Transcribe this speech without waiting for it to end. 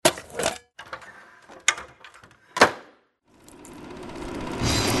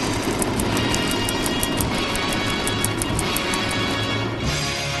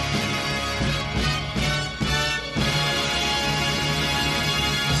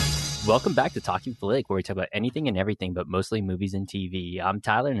Welcome back to Talking Flick, where we talk about anything and everything, but mostly movies and TV. I'm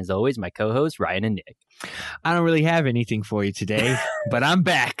Tyler, and as always, my co-hosts, Ryan and Nick. I don't really have anything for you today, but I'm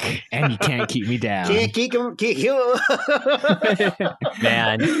back, and you can't keep me down. Can't keep him.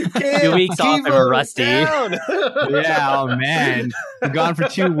 Man, 2 weeks off and we're rusty. Yeah, oh man. We're gone for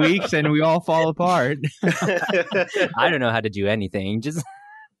 2 weeks, and we all fall apart. I don't know how to do anything. Just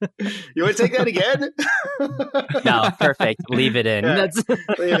You want to take that again? no, perfect. Leave it in. Yeah, That's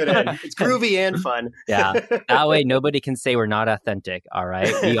leave it in. It's groovy and fun. yeah. That way, nobody can say we're not authentic. All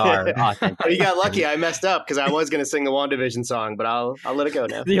right, we are authentic. Well, you got lucky. I messed up because I was going to sing the WandaVision song, but I'll let it go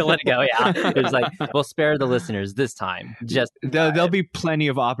now. You let it go. Yeah, it's like we'll spare the listeners this time. Just There'll be plenty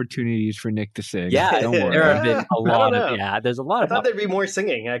of opportunities for Nick to sing. yeah, Don't worry. there have been a lot don't of know. yeah. There's a lot I of thought there'd be more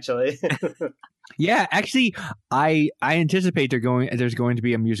singing, actually. Yeah, actually, I anticipate there's going to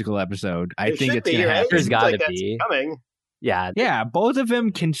be a musical episode. I It think should it's be, going to right? happen. There's Seems gotta like that's be. coming. yeah. Yeah, both of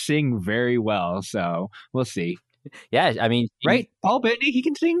them can sing very well, so we'll see. Yeah, I mean, Right? Paul Bettany, he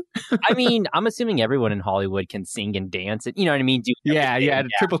can sing? I mean, I'm assuming everyone in Hollywood can sing and dance. And, you know what I mean? Do Yeah, everything.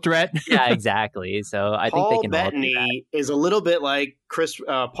 triple threat. Yeah, exactly. So I think Paul they can all do that. Bettany is a little bit like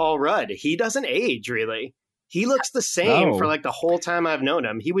Paul Rudd. He doesn't age, really. He looks the same Oh. for like the whole time I've known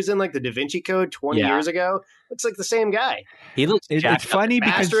him. He was in like the Da Vinci Code 20 Yeah. years ago. Looks like the same guy. He looks It's jacked up. funny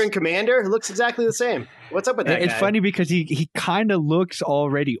because Master and Commander looks exactly the same. What's up with that it's guy? funny because he kind of looks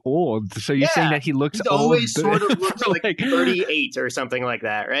already old. So you're saying Yeah, that he looks He old? always sort of looks for, like 38 or something like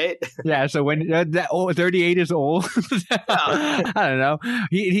that, right? Yeah, so when 38 is old, I don't know.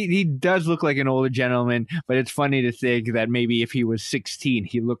 He does look like an older gentleman, but it's funny to think that maybe if he was 16,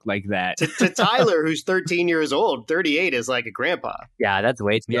 he looked like that. to Tyler, who's 13 years old, 38 is like a grandpa. Yeah, that's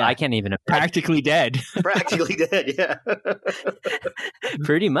way too. Yeah. I can't even. Practically dead. Practically dead, yeah.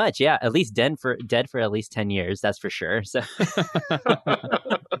 Pretty much, yeah. At least dead for at least 10 years. That's for sure. So.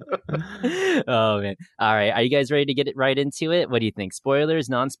 Oh man! All right, are you guys ready to get it right into it? What do you think? Spoilers,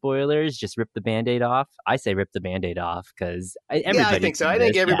 non-spoilers? Just rip the Band-Aid off? I say rip the Band-Aid off because everybody. Yeah, I think so. I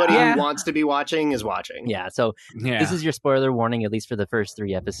think everybody Yeah. who wants to be watching is watching. Yeah. So Yeah. this is your spoiler warning, at least for the first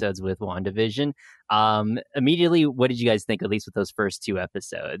 3 episodes with WandaVision. Immediately, what did you guys think? At least with those first 2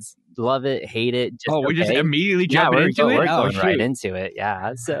 episodes, love it, hate it? Just we're just okay? immediately Yeah, jumping we're into it. we're Oh, going right shoot. into it.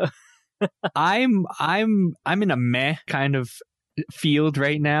 Yeah. So I'm in a meh kind of field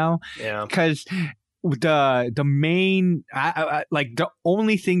right now Yeah. because the main like the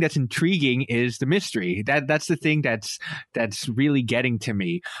only thing that's intriguing is the mystery. That's the thing that's really getting to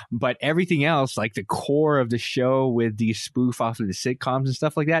me. But everything else, like the core of the show with the spoof off of the sitcoms and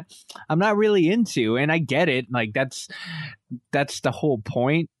stuff like that, I'm not really into. And I get it. Like that's the whole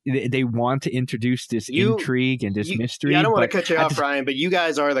point. They want to introduce this intrigue and this mystery. Yeah, I don't want but to cut you at off, the- Ryan, but you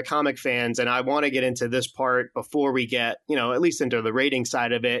guys are the comic fans, and I want to get into this part before we get, at least into the rating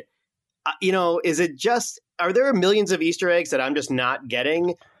side of it. Is it just, are there millions of Easter eggs that I'm just not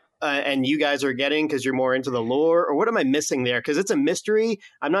getting and you guys are getting because you're more into the lore? Or what am I missing there? Because it's a mystery.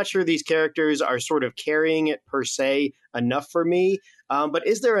 I'm not sure these characters are sort of carrying it per se enough for me. But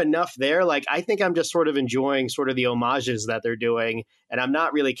is there enough there? Like, I think I'm just sort of enjoying sort of the homages that they're doing, and I'm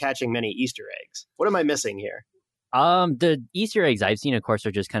not really catching many Easter eggs. What am I missing here? The Easter eggs I've seen, of course,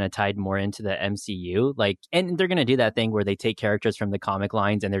 are just kind of tied more into the MCU. Like, and they're going to do that thing where they take characters from the comic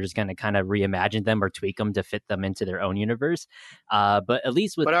lines and they're just going to kind of reimagine them or tweak them to fit them into their own universe. But at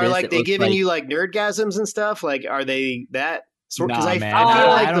least with But are this, like it they looks giving like- you like nerdgasms and stuff? Like, are they that sort? Because Nah, I man. feel I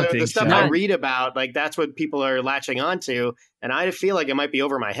like don't the think stuff so. I read about, like that's what people are latching onto, and I feel like it might be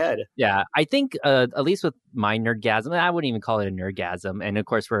over my head. Yeah, I think at least with my nerdgasm, I wouldn't even call it a nerdgasm. And of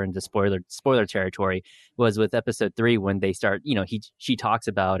course, we're into spoiler territory. Was with episode 3 when they start. She talks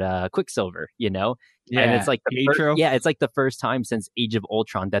about Quicksilver. And it's like Pietro. it's like the first time since Age of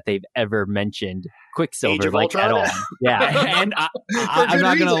Ultron that they've ever mentioned Quicksilver Age of like Ultron? at all. Yeah, And For I'm good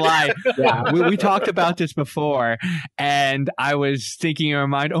not gonna reason. lie. yeah. We talked about this before, and I was thinking in my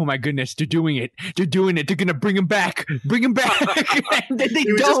mind, "Oh my goodness, they're doing it! They're doing it! They're gonna bring him back! Bring him back!" And then they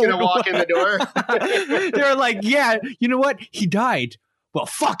He was don't. just gonna walk in the door. They're like, "Yeah, you know what? He died. Well,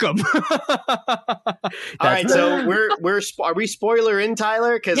 fuck him." All right, so are we spoiler in,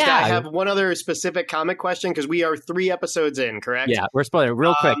 Tyler? Because Yeah. I have one other specific comic question because we are 3 episodes in, correct? Yeah, we're spoiling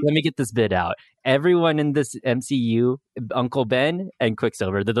real quick. Um, Let me get this bit out. Everyone in this MCU, Uncle Ben and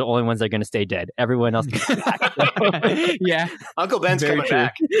Quicksilver, they're the only ones that are going to stay dead. Everyone else can come back. Yeah, Uncle Ben's Very coming true.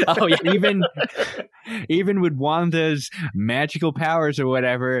 back. Oh yeah, even with Wanda's magical powers or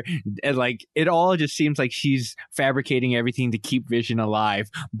whatever, and like it all just seems like she's fabricating everything to keep Vision alive,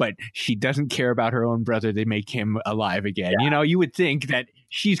 but she doesn't care about her own brother to make him alive again. You would think that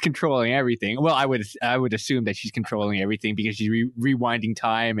she's controlling everything. Well, I would assume that she's controlling everything because she's rewinding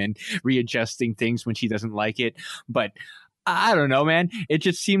time and readjusting things when she doesn't like it. But I don't know, man. It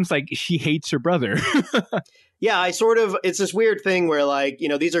just seems like she hates her brother. Yeah, it's this weird thing where, like,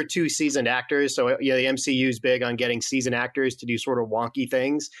 these are two seasoned actors. So, the MCU is big on getting seasoned actors to do sort of wonky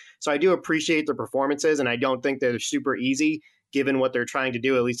things. So I do appreciate their performances, and I don't think they're super easy given what they're trying to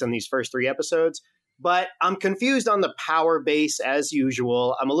do, at least on these first 3 episodes. But I'm confused on the power base as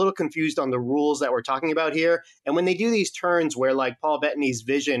usual. I'm a little confused on the rules that we're talking about here. And when they do these turns where, like, Paul Bettany's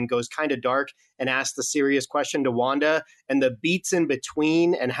vision goes kind of dark and asks the serious question to Wanda, and the beats in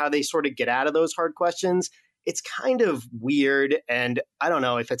between and how they sort of get out of those hard questions, it's kind of weird. And I don't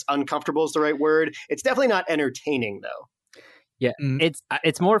know if it's uncomfortable is the right word. It's definitely not entertaining, though. Yeah,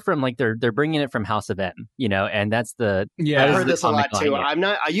 it's more from like they're bringing it from House of M, and that's the I've heard this a lot too. I'm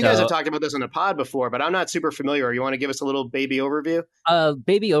not. You guys have talked about this on the pod before, but I'm not super familiar. You want to give us a little baby overview?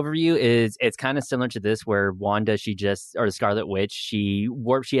 Baby overview it's kind of similar to this, where Wanda, or the Scarlet Witch, she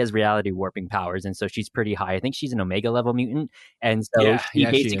has reality warping powers, and so she's pretty high. I think she's an Omega level mutant, and so she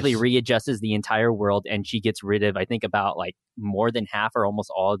basically readjusts the entire world, and she gets rid of, I think, about like more than half or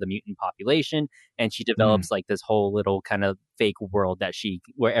almost all of the mutant population, and she develops like this whole little kind of fake world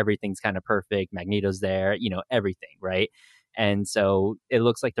where everything's kind of perfect. Magneto's there, everything, right? And so it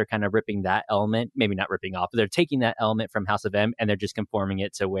looks like they're kind of ripping that element, maybe not ripping off, but they're taking that element from House of M and they're just conforming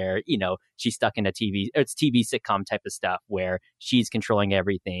it to where, she's stuck in it's TV sitcom type of stuff where she's controlling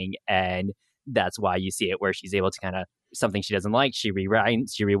everything. And that's why you see it where she's able to kind of, something she doesn't like, she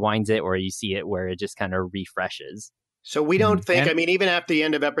rewinds it, or you see it where it just kind of refreshes. So we don't think, even after the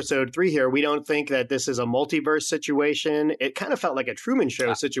end of episode 3 here, we don't think that this is a multiverse situation. It kind of felt like a Truman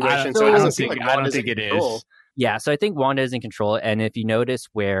Show situation. I don't think it is. Yeah, so I think Wanda is in control. And if you notice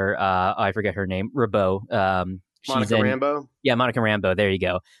where, I forget her name, Rambeau. Monica Rambeau? Yeah, Monica Rambeau. There you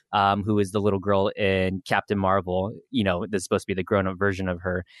go. Who is the little girl in Captain Marvel. This is supposed to be the grown-up version of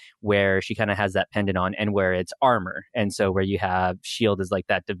her, where she kind of has that pendant on and where it's armor. And so where you have S.H.I.E.L.D. is like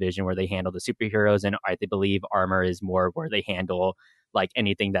that division where they handle the superheroes, and I believe armor is more where they handle like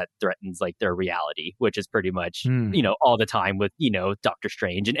anything that threatens like their reality, which is pretty much, all the time with, Doctor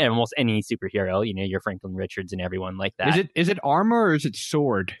Strange and almost any superhero, your Franklin Richards and everyone like that. Is it armor or is it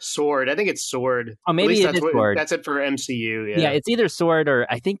sword? Sword. I think it's sword. Oh, maybe it is sword. That's it for MCU. Yeah, it's either sword or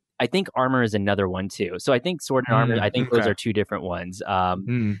I think armor is another one too. So I think sword and armor, I think those are two different ones.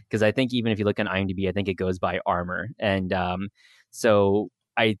 Because I think even if you look on IMDb, I think it goes by armor. And so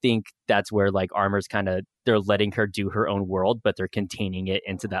I think that's where like armor's kind of, they're letting her do her own world, but they're containing it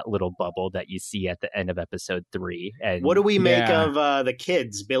into that little bubble that you see at the end of episode 3. And what do we make of the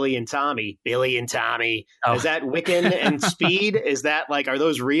kids, Billy and Tommy? Oh. Is that Wiccan and Speed? Is that like, are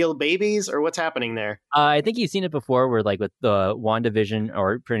those real babies or what's happening there? I think you've seen it before where like with the WandaVision,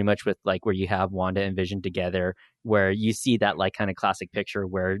 or pretty much with like where you have Wanda and Vision together, where you see that like kind of classic picture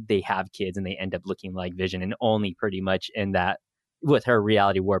where they have kids and they end up looking like Vision, and only pretty much in that with her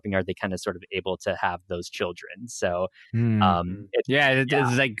reality warping are they kind of sort of able to have those children. So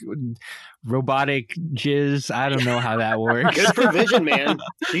it's like robotic jizz. I don't know how that works. Good for Vision, man.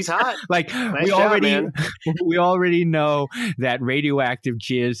 She's hot. Like nice we already know that radioactive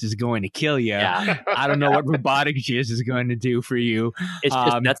jizz is going to kill you. Yeah. I don't know what robotic jizz is going to do for you. It's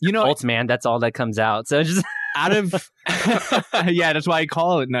just nuts and bolts, man. That's all that comes out. So just out of that's why I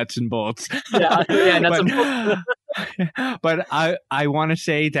call it nuts and bolts. Yeah, nuts and bolts. But I want to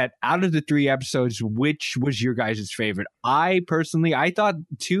say that out of the 3 episodes, which was your guys' favorite? I thought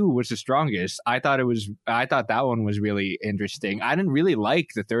 2 was the strongest. I thought that one was really interesting. I didn't really like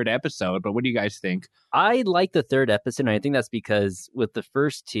the 3rd episode, but what do you guys think? I like the 3rd episode, and I think that's because with the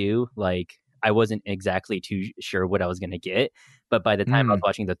first 2, like I wasn't exactly too sure what I was going to get. But by the time I was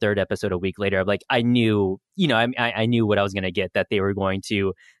watching the 3rd episode a week later, I'm like, I knew, I knew what I was going to get, that they were going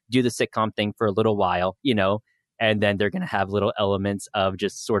to do the sitcom thing for a little while, and then they're going to have little elements of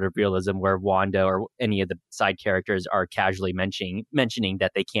just sort of realism where Wanda or any of the side characters are casually mentioning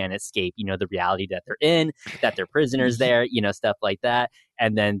that they can't escape, the reality that they're in, that they're prisoners there, stuff like that.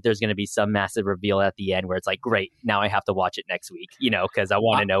 And then there's going to be some massive reveal at the end where it's like, great, now I have to watch it next week, because I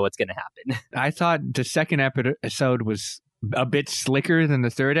want to know what's going to happen. I thought the 2nd episode was a bit slicker than the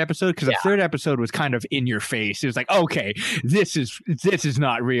 3rd episode, because the 3rd episode was kind of in your face. It was like, okay, this is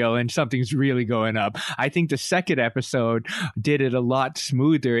not real and something's really going up. I think the 2nd episode did it a lot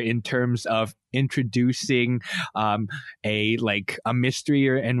smoother in terms of introducing a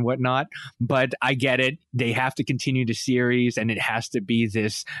mystery and whatnot. But I get it. They have to continue the series, and it has to be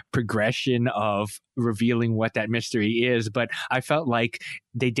this progression of revealing what that mystery is. But I felt like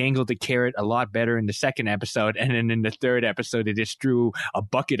they dangled the carrot a lot better in the second episode, and then in the third episode, they just threw a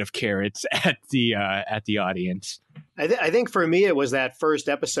bucket of carrots at the audience. I think for me, it was that first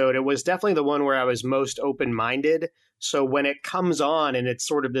episode. It was definitely the one where I was most open-minded. So when it comes on and it's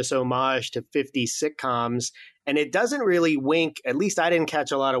sort of this homage to 50s sitcoms, and it doesn't really wink, at least I didn't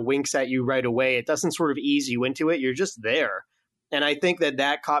catch a lot of winks at you right away. It doesn't sort of ease you into it. You're just there. And I think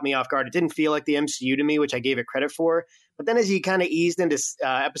that caught me off guard. It didn't feel like the MCU to me, which I gave it credit for. But then as you kind of eased into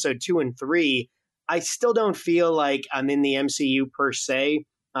episode 2 and 3, I still don't feel like I'm in the MCU per se.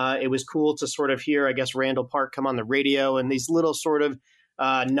 It was cool to sort of hear, I guess, Randall Park come on the radio and these little sort of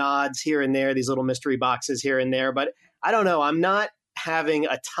nods here and there, these little mystery boxes here and there. But I don't know. I'm not having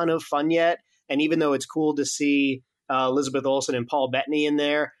a ton of fun yet. And even though it's cool to see Elizabeth Olsen and Paul Bettany in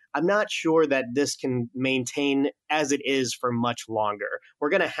there, I'm not sure that this can maintain as it is for much longer. We're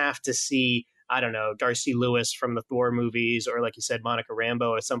going to have to see, I don't know, Darcy Lewis from the Thor movies, or like you said, Monica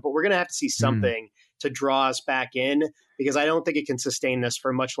Rambeau at some point. We're going to have to see something to draw us back in, because I don't think it can sustain this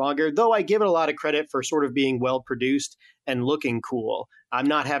for much longer, though I give it a lot of credit for sort of being well produced and looking cool. I'm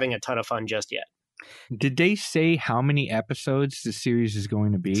not having a ton of fun just yet. Did they say how many episodes the series is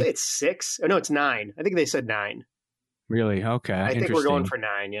going to be? Say it's 6. Oh, no, it's 9. I think they said 9. Really? Okay. I think we're going for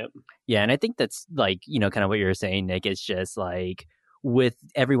 9. Yep. Yeah. And I think that's like, kind of what you were saying, Nick. It's just like with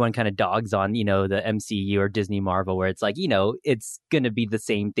everyone kind of dogs on, the MCU or Disney Marvel, where it's like, it's going to be the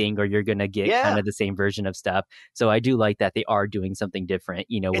same thing, or you're going to get kind of the same version of stuff. So I do like that they are doing something different,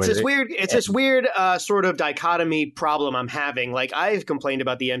 It's this weird sort of dichotomy problem I'm having. Like, I've complained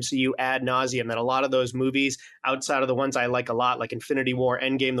about the MCU ad nauseum, that a lot of those movies, outside of the ones I like a lot, like Infinity War,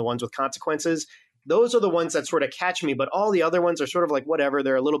 Endgame, the ones with consequences, those are the ones that sort of catch me, but all the other ones are sort of like whatever.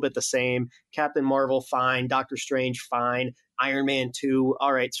 They're a little bit the same. Captain Marvel, fine. Doctor Strange, fine. Iron Man 2,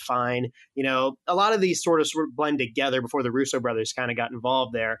 all right, it's fine. A lot of these sort of blend together before the Russo brothers kind of got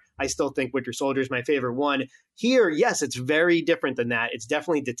involved there. I still think Winter Soldier is my favorite one. Here, yes, it's very different than that. It's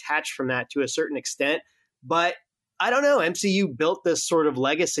definitely detached from that to a certain extent, but I don't know. MCU built this sort of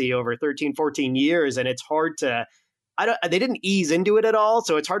legacy over 13, 14 years, and it's hard to... they didn't ease into it at all,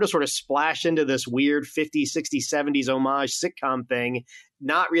 so it's hard to sort of splash into this weird 50s, 60s, 70s homage sitcom thing,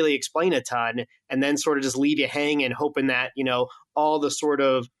 not really explain a ton, and then sort of just leave you hanging, hoping that, all the sort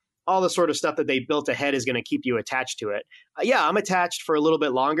of stuff that they built ahead is going to keep you attached to it. Yeah, I'm attached for a little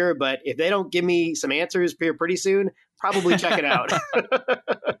bit longer, but if they don't give me some answers here pretty soon, probably check it out.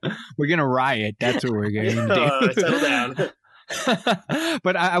 We're going to riot. That's what we're going to do. Settle down.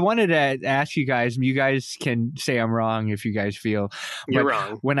 But I wanted to ask you guys can say I'm wrong if you guys feel. You're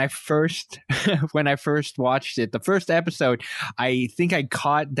wrong. When I first watched it, the first episode, I think I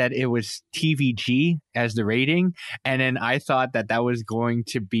caught that it was TVG as the rating, and then I thought that was going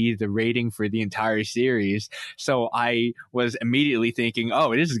to be the rating for the entire series. So I was immediately thinking,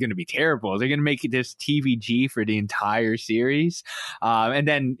 oh, this is going to be terrible. They're going to make this TVG for the entire series. And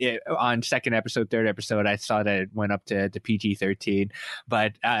then on second episode, third episode, I saw that it went up to PG-13.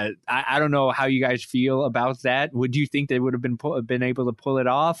 But I don't know how you guys feel about that. Would you think they would have been able to pull it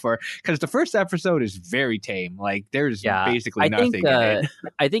off, or because the first episode is very tame, like there's basically nothing in it.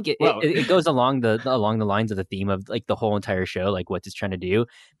 I think it goes along the lines of the theme of like the whole entire show, like what it's trying to do,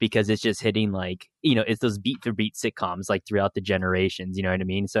 because it's just hitting like it's those beat for beat sitcoms like throughout the generations. You know what I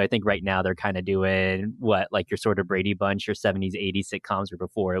mean? So I think right now they're kind of doing what like your sort of Brady Bunch, your 70s, 80s sitcoms, where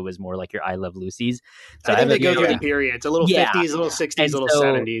before it was more like your I Love Lucy's. So I think they go through the periods, a little 50s, a little 60s, a little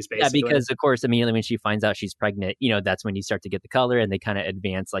 70s, basically. Yeah, because of course, immediately when she finds out she's pregnant, that's when you start to get the color, and they kind of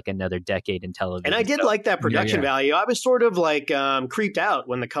advance like another decade in television. And I did like that production value. I was sort of like creeped out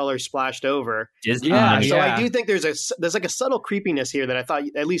when the color splashed over. Disney. So I do think there's like a subtle creepiness here that I thought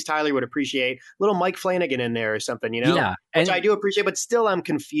at least Tyler would appreciate. Little Mike Flanagan in there or something, Yeah. Which I do appreciate, but still I'm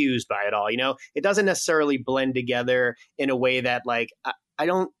confused by it all. It doesn't necessarily blend together in a way that like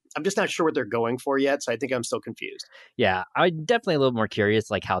I'm just not sure what they're going for yet, so I think I'm still confused. Yeah, I'm definitely a little more curious,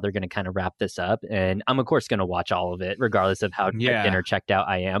 like how they're going to kind of wrap this up, and I'm of course going to watch all of it, regardless of how dinner checked out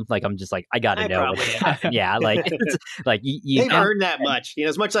I am. Like I'm just like I got to know what's happening. Yeah, like it's, like they've earned that much.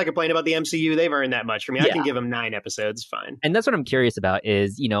 As much as I complain about the MCU, they've earned that much for me. I can give them 9 episodes, fine. And that's what I'm curious about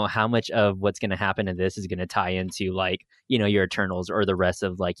is how much of what's going to happen in this is going to tie into like your Eternals or the rest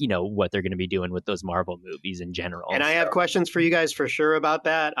of like what they're going to be doing with those Marvel movies in general. And I have questions for you guys for sure about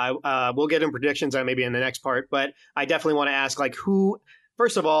that. We'll get in predictions on maybe in the next part, but I definitely want to ask like who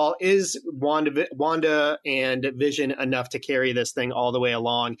first of all, is Wanda and Vision enough to carry this thing all the way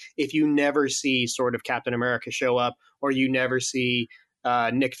along if you never see sort of Captain America show up or you never see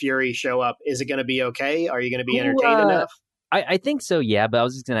Nick Fury show up? Is it going to be okay? Are you going to be entertained enough? I think so, yeah. But I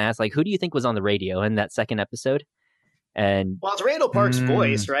was just going to ask, like, who do you think was on the radio in that second episode? And well, it's Randall Park's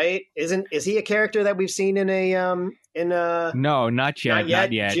voice, right? Is he a character that we've seen in no, not yet.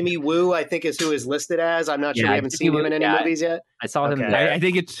 Not yet. Jimmy Woo, I think, is who is listed as. I'm not sure. We haven't seen him in any movies yet. I saw him. I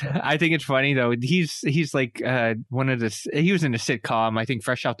think it's funny though. He's like one of the. He was in a sitcom. I think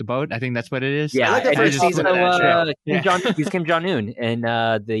Fresh Off the Boat. I think that's what it is. Yeah, I like the first season of that show. He's Kim Jong Un and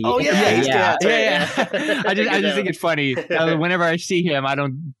the. Oh yeah. I just think it's funny. Whenever I see him, I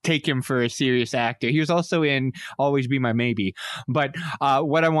don't take him for a serious actor. He was also in Always Be My Maybe. But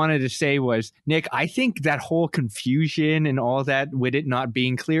what I wanted to say was, Nick, I think that whole confusion and all that with it not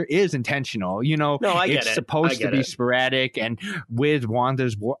being clear is intentional. You know, it's supposed to be sporadic, and with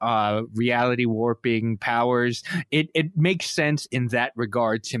Wanda's reality warping powers, it makes sense in that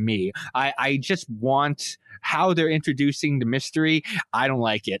regard to me. I just want how they're introducing the mystery. I don't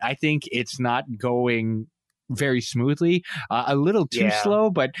like it. I think it's not going very smoothly, a little too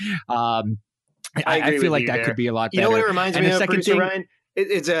slow, but I feel like that could be a lot better. You know what it reminds me of, producer Ryan?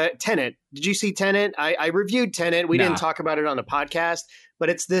 It's a Tenet. Did you see Tenet? I reviewed Tenet. We didn't talk about it on the podcast, but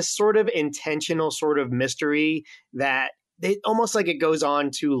it's this sort of intentional sort of mystery that almost like it goes on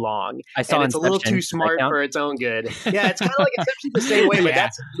too long. I saw and it's a little too smart for its own good. Yeah, it's kind of like Inception the same way, but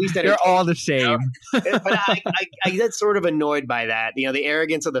that's at least they're all the same. You know? But I get sort of annoyed by that. You know, the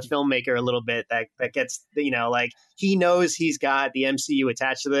arrogance of the filmmaker a little bit that gets, you know, like he knows he's got the MCU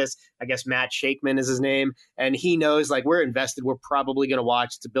attached to this. I guess Matt Shakeman is his name. And he knows like we're invested. We're probably going to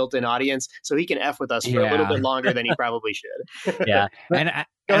watch. It's a built-in audience. So he can F with us for a little bit longer than he probably should. Yeah. And I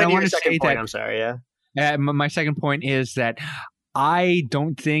want to say that. I'm sorry. Yeah. My second point is that I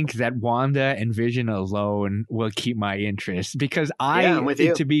don't think that Wanda and Vision alone will keep my interest because I'm with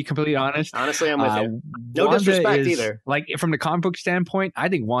you. To be completely honest, honestly, I'm with you. No Wanda disrespect either. Like from the comic book standpoint, I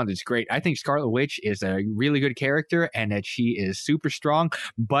think Wanda's great. I think Scarlet Witch is a really good character and that she is super strong.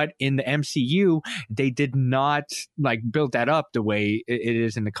 But in the MCU, they did not like build that up the way it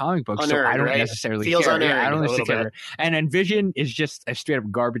is in the comic book. So I don't necessarily feels care. Unearned I don't necessarily care. Bit. And then Vision is just a straight up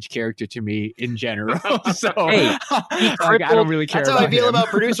garbage character to me in general. So hey, I don't really care. That's how I feel him. about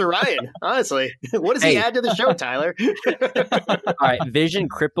producer Ryan. Honestly, what does he add to the show, Tyler? All right, Vision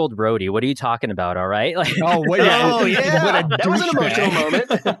crippled Rhodey. What are you talking about? All right, like, what that was an emotional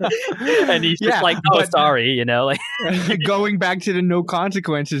moment. And he's just like, sorry, you know, like going back to the no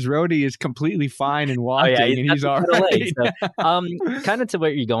consequences. Rhodey is completely fine and walking, and he's all right. So, kind of to where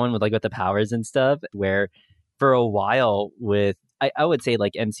you're going with the powers and stuff, where for a while with. I would say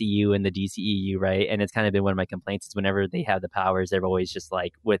like MCU and the DCEU, right? And it's kind of been one of my complaints is whenever they have the powers, they're always just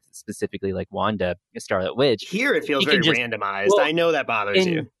like with specifically like Wanda, Scarlet Witch. Here it feels very randomized. Well, I know that bothers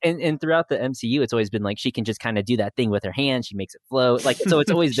you. And throughout the MCU, it's always been like she can just kind of do that thing with her hand. She makes it float. Like so, it's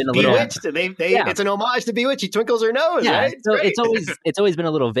always been a little. Bewitched. It's an homage to Bewitched. She twinkles her nose. Yeah, right? So it's always been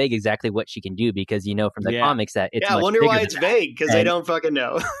a little vague exactly what she can do because you know from the comics that it's I wonder why it's vague because they don't fucking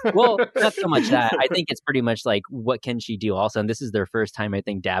know. Well, not so much that. I think it's pretty much like what can she do also, and this is their first time I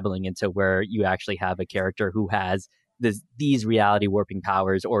think dabbling into where you actually have a character who has these reality warping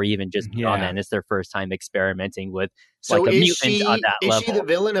powers, or even just beyond that. And it's their first time experimenting with a mutant on that level. Is she the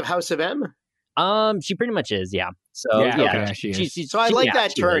villain of House of M? She pretty much is, yeah. So she is. So I like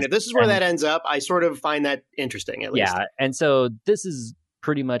that turn. If this is where that ends up, I sort of find that interesting. At least, and so this is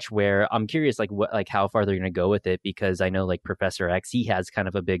pretty much where I'm curious, how far they're going to go with it, because I know like Professor X, he has kind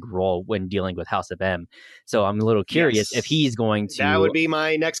of a big role when dealing with House of M. So I'm a little curious if he's going to. That would be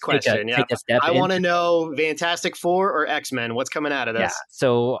my next question. Take a step I want to know Fantastic Four or X-Men. What's coming out of this? Yeah.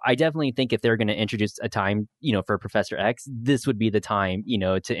 So I definitely think if they're going to introduce a time, for Professor X, this would be the time,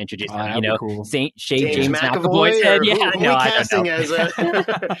 to introduce him. Cool. Shave James McAvoy's head.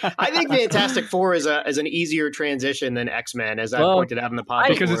 I think Fantastic Four is an easier transition than X-Men, as I pointed out in the podcast.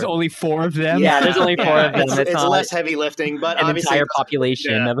 Because there's only 4 of them. Yeah, there's only 4 of them. It's less heavy lifting, but an obviously entire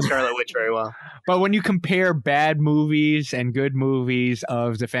population of Scarlet Witch very well. But when you compare bad movies and good movies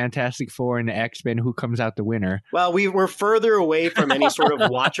of the Fantastic Four and the X-Men, who comes out the winner? Well, we're further away from any sort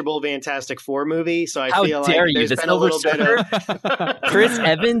of watchable Fantastic Four movie, so I feel like there's been a little bit of Chris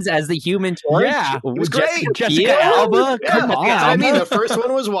Evans as the Human Torch. Yeah, it was great. Jessica Alba, come on. I mean, the first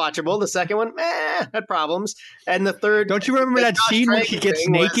one was watchable. The second one, had problems, and the third. Don't you remember that scene where he gets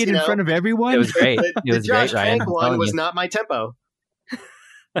naked in front of everyone? It was great. The Josh Trank one was not my tempo.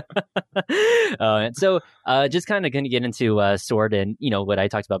 Just kind of going to get into Sword and, what I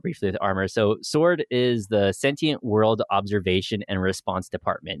talked about briefly with Armor. So Sword is the Sentient World Observation and Response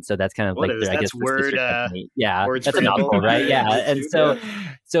Department. So that's kind of What like, is I guess, that's word, yeah, words that's for a mouthful, nipple. right? Yeah. And so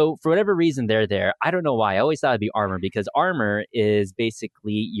Yeah. for whatever reason, they're there. I don't know why. I always thought it'd be Armor, because Armor is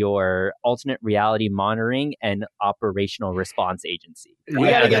basically your alternate reality monitoring and operational response agency. We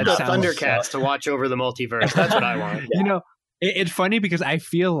got to get the that sounds- Thundercats to watch over the multiverse. That's what I want. You know, it's funny because I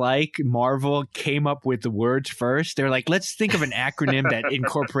feel like Marvel came up with the words first. They're like, let's think of an acronym that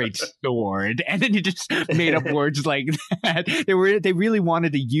incorporates sword, and then you just made up words like that. They really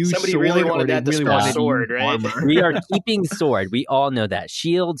wanted to use Somebody sword, really or wanted they that to really spell wanted to sword, use right? armor. We are keeping Sword. We all know that.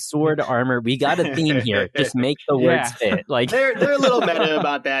 Shield, sword, armor. We got a theme here. Just make the words fit. Like they're a little meta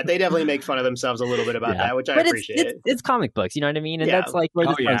about that. They definitely make fun of themselves a little bit about that, which I appreciate. It's comic books, you know what I mean? And Yeah. that's like where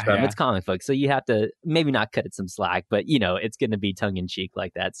this comes from. Yeah. It's comic books. So you have to maybe not cut it some slack, but it's going to be tongue in cheek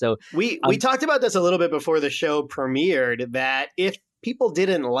like that. So we talked about this a little bit before the show premiered, that if people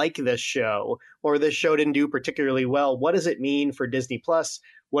didn't like this show, or this show didn't do particularly well, what does it mean for Disney Plus?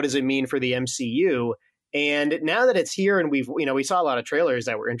 What does it mean for the MCU? And now that it's here, and we saw a lot of trailers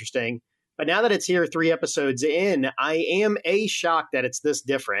that were interesting, but now that it's here 3 episodes in, I am A, shocked that it's this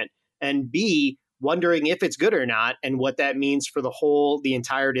different, and B, wondering if it's good or not, and what that means for the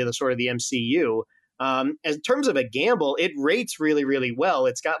entirety of the MCU. In terms of a gamble, it rates really, really well.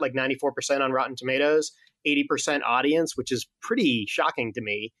 It's got like 94% on Rotten Tomatoes, 80% audience, which is pretty shocking to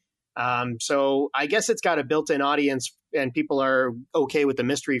me. So I guess it's got a built-in audience and people are okay with the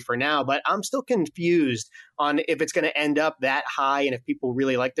mystery for now, but I'm still confused on if it's going to end up that high and if people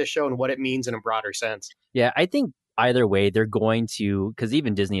really like this show and what it means in a broader sense. Yeah, I think either way, they're going to, because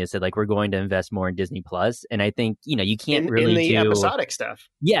even Disney has said, like, we're going to invest more in Disney Plus. And I think, you can't really in the do episodic stuff.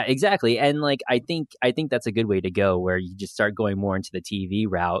 Yeah, exactly. And like, I think that's a good way to go, where you just start going more into the TV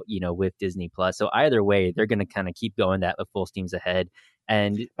route, with Disney Plus. So either way, they're going to kind of keep going that with full steams ahead.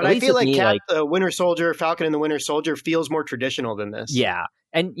 But I feel like Winter Soldier, Falcon and the Winter Soldier feels more traditional than this. Yeah.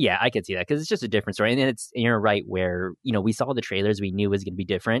 And yeah, I could see that because it's just a different story. And you're right, where, we saw the trailers, we knew it was going to be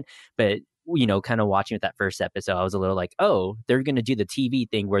different. But, kind of watching with that first episode, I was a little like, oh, they're going to do the TV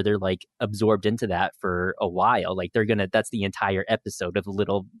thing where they're like absorbed into that for a while. Like that's the entire episode of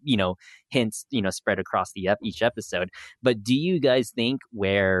little, hints, spread across each episode. But do you guys think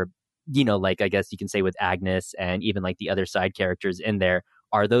where, like, I guess you can say with Agnes and even like the other side characters in there,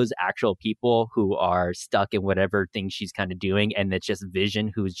 are those actual people who are stuck in whatever thing she's kind of doing, and it's just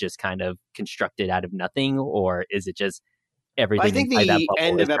Vision who's just kind of constructed out of nothing? Or is it just everything? I think the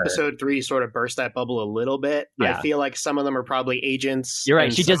end of episode 3 sort of burst that bubble a little bit. Yeah. I feel like some of them are probably agents. You're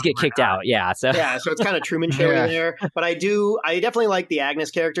right. She does get kicked out. Yeah. So it's kind of Truman Show there. But I definitely like the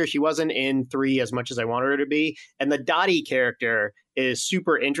Agnes character. She wasn't in 3 as much as I wanted her to be. And the Dottie character is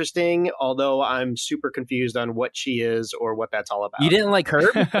super interesting, although I'm super confused on what she is or what that's all about. You didn't like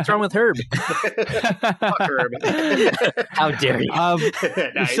Herb? What's wrong with Herb? Fuck Herb. How dare you?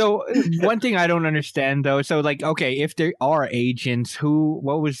 Nice. So one thing I don't understand though, so like, okay, if there are agents,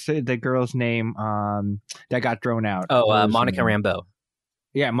 what was the girl's name that got thrown out? Oh, Monica Rambeau.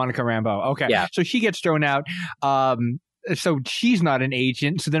 Yeah, Monica Rambeau. Okay. Yeah. So she gets thrown out. So she's not an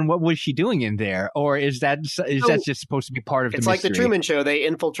agent. So then what was she doing in there? Or is that just supposed to be part of the mystery? It's like the Truman Show. They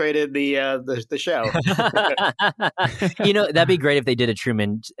infiltrated the show. That'd be great if they did a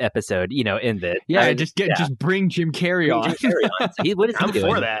Truman episode, in this. Yeah, just bring Jim Carrey on. Jim Carrey on. So what is he doing?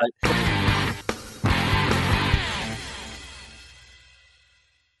 I'm for that.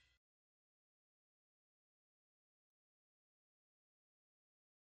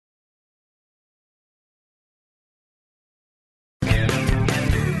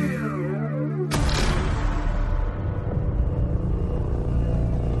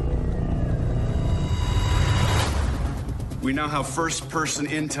 We now have first-person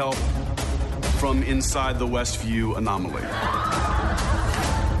intel from inside the Westview anomaly.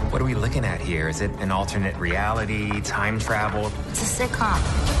 What are we looking at here? Is it an alternate reality, time travel? It's a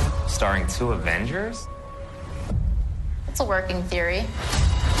sitcom. Starring 2 Avengers? It's a working theory.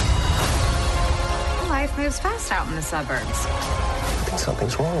 Life moves fast out in the suburbs. I think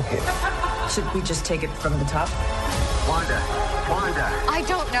something's wrong here. Should we just take it from the top? Wanda. I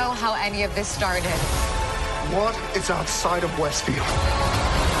don't know how any of this started. What is outside of Westview?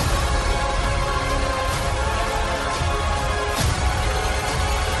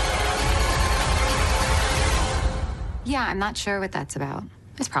 Yeah, I'm not sure what that's about.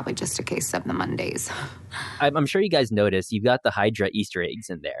 It's probably just a case of the Mondays. I'm sure you guys noticed you've got the Hydra Easter eggs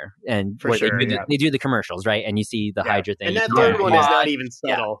in there, and For sure, they do the commercials, right? And you see the Hydra thing, and that you third see one is not even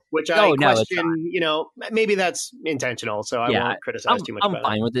subtle, which I No, it's question. Maybe that's intentional, so I won't criticize too much. I'm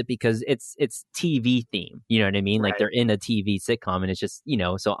fine with it because it's TV theme. You know what I mean? Like they're in a TV sitcom, and it's just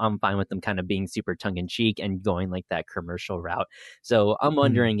so I'm fine with them kind of being super tongue in cheek and going like that commercial route. So I'm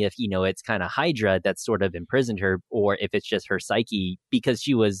wondering if it's kind of Hydra that's sort of imprisoned her, or if it's just her psyche because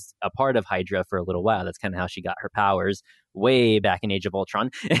she was a part of Hydra for a little while. That's kind of how she got her powers way back in Age of Ultron.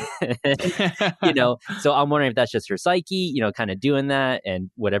 So I'm wondering if that's just her psyche, kind of doing that,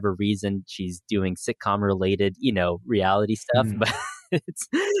 and whatever reason she's doing sitcom related, reality stuff. But it's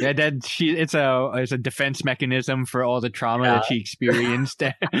a defense mechanism for all the trauma that she experienced.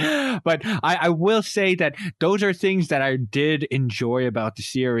 But I will say that those are things that I did enjoy about the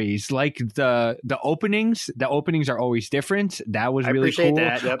series, like the openings. The openings are always different. That was really cool.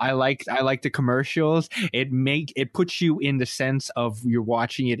 That, yep. I like the commercials. It puts you in the sense of you're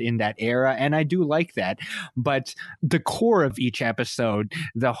watching it in that era, and I do like that. But the core of each episode,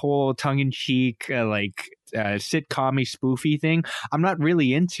 the whole tongue-in-cheek sitcom-y spoofy thing, I'm not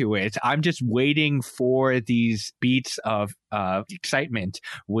really into it. I'm just waiting for these beats of excitement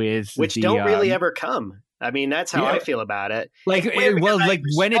which don't really ever come. I mean, that's how I feel about it. When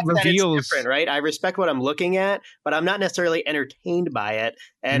it reveals, different, right? I respect what I'm looking at, but I'm not necessarily entertained by it,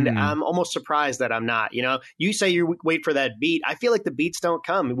 and I'm almost surprised that I'm not. You say you wait for that beat. I feel like the beats don't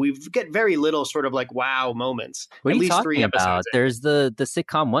come. We get very little sort of like wow moments. What at are you least talking 3 about? episodes. There's the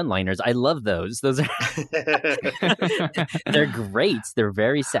sitcom one-liners. I love those. Those are they're great. They're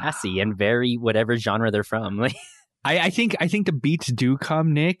very sassy and very whatever genre they're from. I think the beats do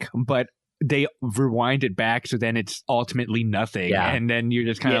come, Nick, but they rewind it back, so then it's ultimately nothing, and then you're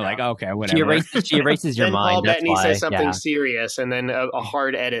just kind of like, okay, whatever. She erases your then mind. Paul Bettany why, says something serious, and then a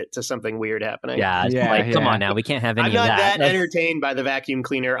hard edit to something weird happening. Come on now, we can't have any I'm not of that. entertained by the vacuum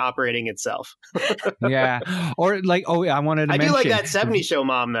cleaner operating itself. Or I wanted to mention, do like that 70s show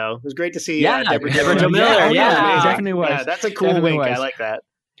mom though. It was great to see. Deborah Jo Miller. It definitely was. Yeah, that's a cool definitely wink. was. I like that.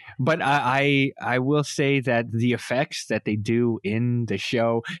 But I will say that the effects that they do in the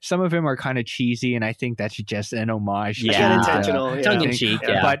show, some of them are kind of cheesy, and I think that's just an homage. Intentional, tongue in cheek.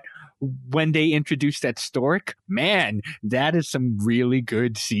 Yeah. But when they introduced that stork, man, that is some really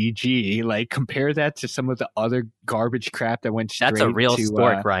good CG. Like, compare that to some of the other garbage crap that went straight to... That's a real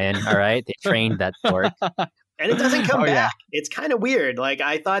stork, Ryan. All right? They trained that stork. And it doesn't come back. It's kind of weird. Like,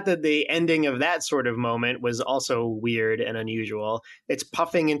 I thought that the ending of that sort of moment was also weird and unusual. It's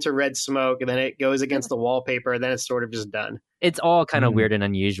puffing into red smoke, and then it goes against the wallpaper, and then it's sort of just done. It's all kind of weird and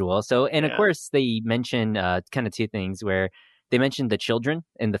unusual. So, and of course, they mention kind of two things where they mentioned the children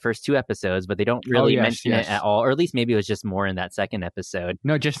in the first 2 episodes, but they don't really mention it at all. Or at least maybe it was just more in that second episode.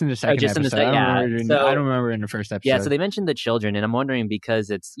 No, just in the second episode. I don't remember in the first episode. Yeah, so they mentioned the children, and I'm wondering because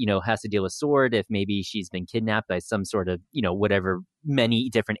it's, has to deal with SWORD, if maybe she's been kidnapped by some sort of, whatever many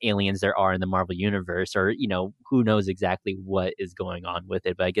different aliens there are in the Marvel Universe, or, who knows exactly what is going on with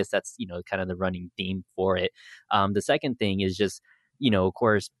it. But I guess that's, kind of the running theme for it. The second thing is just, of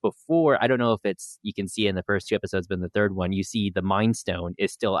course, before, I don't know if you can see it in the first 2 episodes, but in the third one, you see the Mind Stone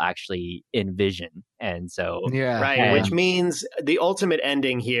is still actually in Vision. And so, which means the ultimate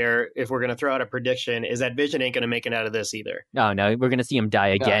ending here, if we're going to throw out a prediction, is that Vision ain't going to make it out of this either. Oh, no, we're going to see him die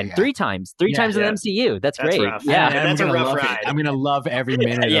again 3 times in the MCU. That's great. Rough. Yeah, that's a rough ride. I'm going to love every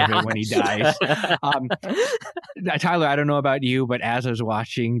minute of it when he dies. Tyler, I don't know about you, but as I was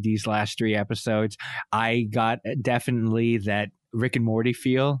watching these last 3 episodes, I got definitely that Rick and Morty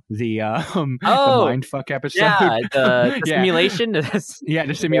feel, the mindfuck episode. Yeah, the simulation.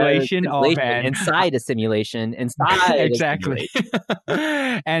 The simulation. Oh, man. Inside a simulation. Inside exactly.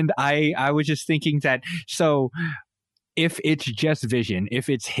 And I was just thinking that, so if it's just Vision, if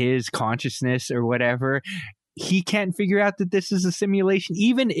it's his consciousness or whatever, he can't figure out that this is a simulation,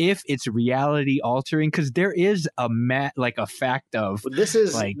 even if it's reality altering, because there is a fact of this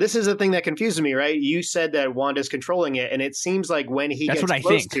is the thing that confuses me, right? You said that Wanda's controlling it, and it seems like when he gets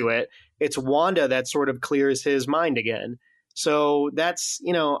close to it, it's Wanda that sort of clears his mind again. So that's,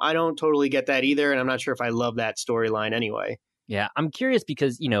 I don't totally get that either, and I'm not sure if I love that storyline anyway. Yeah, I'm curious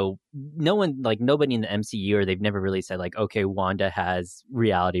because, nobody in the MCU, or they've never really said like, okay, Wanda has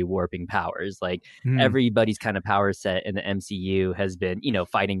reality warping powers. Like everybody's kind of power set in the MCU has been,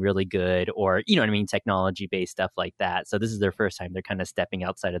 fighting really good, or, technology based stuff like that. So this is their first time they're kind of stepping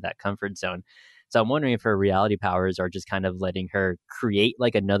outside of that comfort zone. So I'm wondering if her reality powers are just kind of letting her create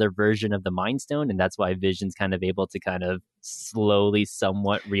like another version of the Mind Stone, and that's why Vision's kind of able to kind of slowly,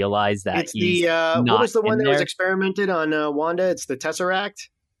 somewhat realize that It's he's the not what was the one in that was there. experimented on Wanda? It's the Tesseract.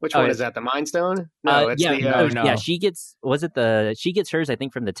 Which one is that? The Mind Stone? No, it's yeah, the yeah. She gets she gets hers, I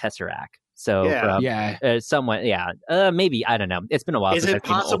think, from the Tesseract. So somewhat, maybe, I don't know. It's been a while. Is since it I've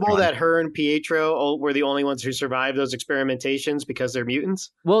seen possible Ultron. that her and Pietro were the only ones who survived those experimentations because they're mutants?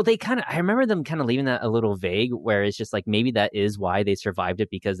 Well, I remember them kind of leaving that a little vague, where it's just like maybe that is why they survived it,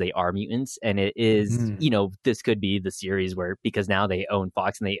 because they are mutants, and it is, this could be the series where, because now they own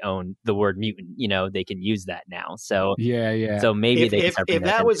Fox and they own the word mutant, they can use that now. So so maybe if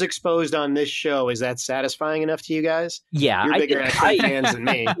that was exposed on this show, is that satisfying enough to you guys? Yeah, you're bigger X-Men fans than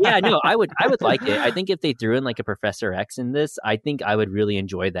me. Yeah, no, I would like it. I think if they threw in like a Professor X in this, I think I would really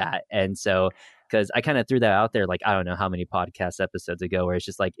enjoy that. And so, because I kind of threw that out there, like, I don't know how many podcast episodes ago, where it's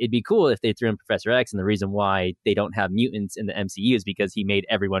just like, it'd be cool if they threw in Professor X, and the reason why they don't have mutants in the MCU is because he made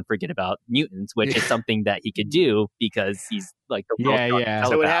everyone forget about mutants, which is something that he could do because he's like the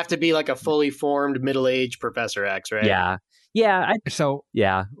So it would have to be like a fully formed middle-aged Professor X, right?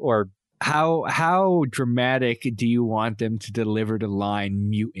 Or how dramatic do you want them to deliver the line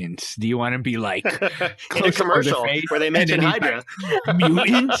mutants? Do you want to be like in a commercial where they mention Hydra? Like,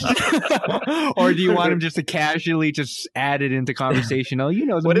 mutants? Or do you want them just to casually just add it into conversation? Oh,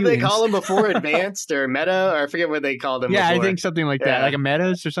 what did they call them before? Advanced or meta? Or I forget what they called them before. I think something like that. Like a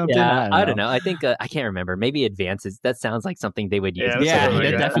metas or something? Yeah, I don't know. I think, I can't remember. Maybe advances. That sounds like something they would use. That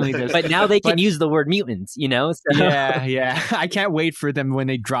definitely does. But now they can use the word mutants, So. Yeah. I can't wait for them when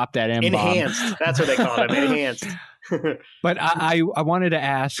they drop that M-bomb. Enhanced. That's what they call them. Enhanced. But I wanted to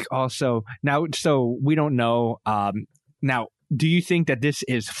ask also now, so we don't know. Now, do you think that this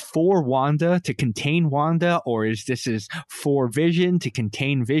is for Wanda to contain Wanda, or is for Vision to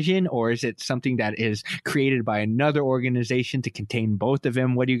contain Vision, or is it something that is created by another organization to contain both of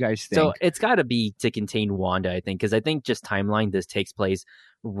them? What do you guys think? So it's got to be to contain Wanda, I think, because I think just timeline, this takes place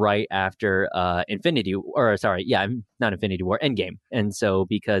right after not Infinity War, Endgame. And so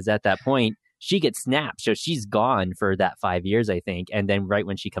because at that point, she gets snapped. So she's gone for that 5 years, I think. And then right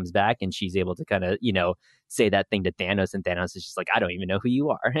when she comes back and she's able to kind of, say that thing to Thanos, and Thanos is just like, I don't even know who you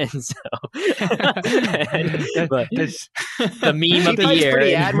are. And so but the meme of the year.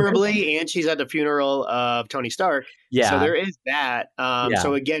 Pretty admirably, and she's at the funeral of Tony Stark. Yeah. So there is that.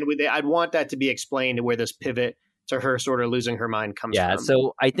 So again, I'd want that to be explained, where this pivot to her sort of losing her mind comes from.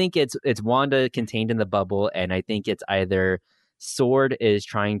 So I think it's Wanda contained in the bubble, and I think it's either Sword is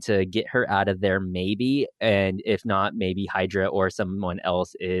trying to get her out of there, maybe, and if not, maybe Hydra or someone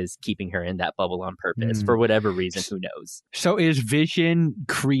else is keeping her in that bubble on purpose for whatever reason. Who knows? So is Vision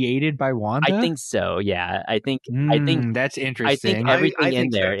created by Wanda? I think so. Yeah, I think that's interesting. I think everything in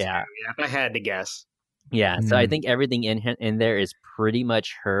there. So yeah, if I had to guess. Yeah, so I think everything in there is pretty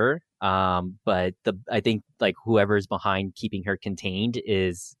much her. But I think like whoever's behind keeping her contained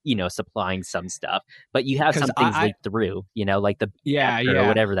is, supplying some stuff. But you have some things leaked through, like the or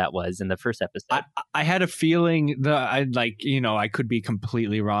whatever that was in the first episode. I had a feeling I could be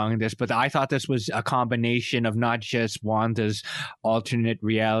completely wrong in this, but I thought this was a combination of not just Wanda's alternate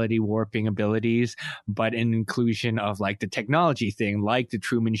reality warping abilities, but an inclusion of like the technology thing, like the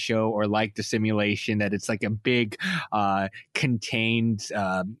Truman Show or like the simulation, that it's like a big contained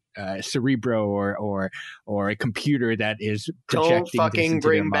Cerebro or a computer that is projecting. Don't fucking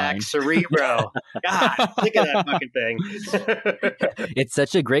bring back Cerebro. God, think of that fucking thing. It's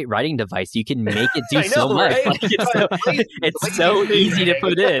such a great writing device. You can make it do so much. Right? Like, it's so easy to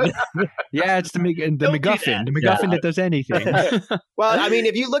put in. Yeah, it's the MacGuffin that does anything. Well, I mean,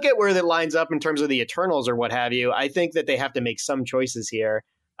 if you look at where that lines up in terms of the Eternals or what have you, I think that they have to make some choices here.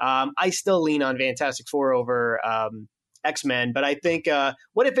 I still lean on Fantastic Four over X-Men, but I think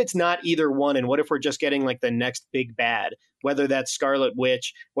what if it's not either one, and what if we're just getting like the next big bad, whether that's Scarlet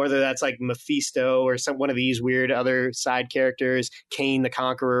Witch, whether that's like Mephisto or one of these weird other side characters, Kane the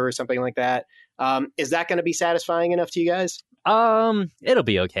Conqueror or something like that. Is that going to be satisfying enough to you guys? It'll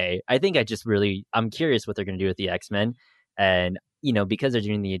be okay. I think I'm curious what they're going to do with the X-Men, and because they're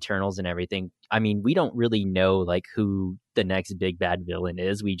doing the Eternals and everything, I mean, we don't really know like who the next big bad villain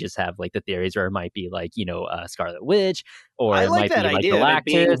is. We just have like the theories where it might be like, Scarlet Witch, or I it like might that be idea like of it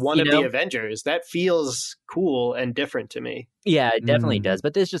being Galactus, one of the Avengers. That feels cool and different to me. Yeah, it definitely does.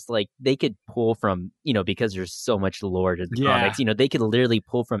 But there's just like, they could pull from, because there's so much lore to the comics, they could literally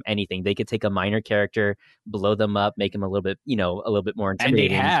pull from anything. They could take a minor character, blow them up, make them a little bit more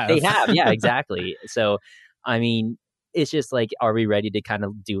intimidating. And they have. Yeah, exactly. So, I mean, it's just like, are we ready to kind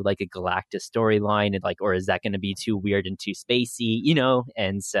of do like a Galactus storyline, and like, or is that going to be too weird and too spacey, you know?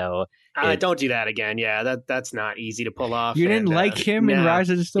 And so don't do that again. Yeah, that's not easy to pull off. You didn't like him in Rise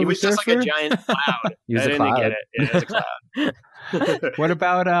of the Silver He was Surfer? just like a giant cloud. He was I a didn't cloud. get it. Yeah, it was a cloud. What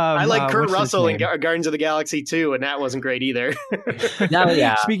about I like Kurt what's his Russell in name? Guardians of the Galaxy 2, and that wasn't great either. No,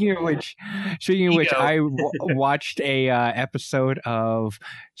 yeah. Speaking of which, I watched a episode of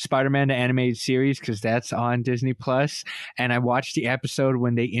Spider-Man the Animated Series because that's on Disney Plus, and I watched the episode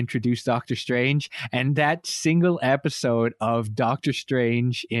when they introduced Doctor Strange, and that single episode of Doctor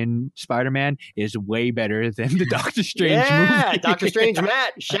Strange in Spider-Man is way better than the Doctor Strange movie. Doctor Strange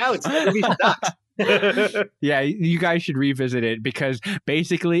Matt shouts. That movie sucks. Yeah, you guys should revisit it because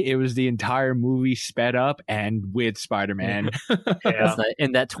basically it was the entire movie sped up and with Spider-Man. Yeah.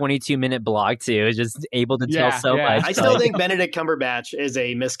 In that 22-minute blog too, is just able to tell so much. I still think Benedict Cumberbatch is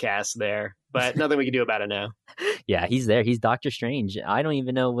a miscast there, but nothing we can do about it now. Yeah, he's there. He's Doctor Strange. I don't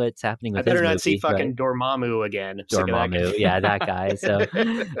even know what's happening with I better his not see movie, fucking Dormammu again. Dormammu, yeah, that guy. So,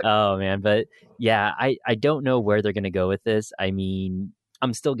 oh man, but yeah, I don't know where they're gonna go with this. I mean,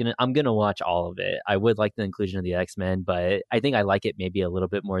 I'm gonna watch all of it. I would like the inclusion of the X-Men, but I think I like it maybe a little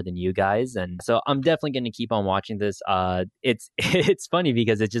bit more than you guys, and so I'm definitely gonna keep on watching this. It's funny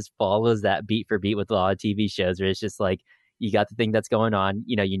because it just follows that beat for beat with a lot of TV shows where it's just like, you got the thing that's going on.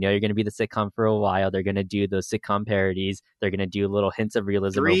 You know you're going to be the sitcom for a while. They're going to do those sitcom parodies. They're going to do little hints of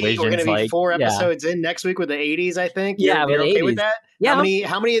realism. We're going to be 4 episodes in next week with the 80s, I think. Yeah, you're okay 80s. with that? Yeah.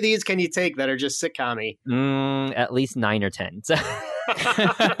 How many of these can you take that are just sitcom-y? At least 9 or 10. So.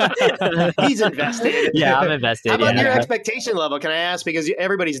 He's invested. Yeah, I'm invested. How about your expectation level? Can I ask? Because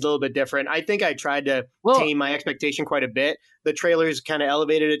everybody's a little bit different. I think I tried to tame my expectation quite a bit. The trailers kind of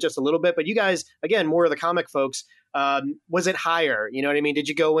elevated it just a little bit. But you guys, again, more of the comic folks, was it higher? You know what I mean? Did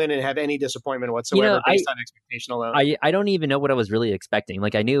you go in and have any disappointment whatsoever based on expectation alone? I don't even know what I was really expecting.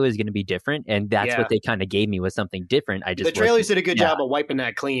 Like, I knew it was going to be different, and that's what they kind of gave me, was something different. The trailers did a good job of wiping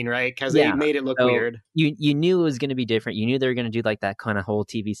that clean, right? Because they made it look weird. You knew it was going to be different. You knew they were going to do like that kind of whole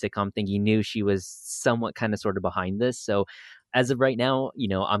TV sitcom thing. You knew she was somewhat kind of sort of behind this. So as of right now,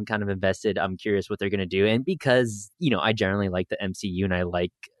 I'm kind of invested. I'm curious what they're going to do. And because, I generally like the MCU and I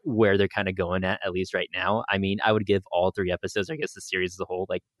like where they're kind of going at least right now. I mean, I would give all 3 episodes, I guess the series as a whole,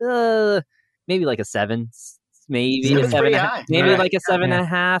 like maybe like a 7, maybe a 7.5, maybe like a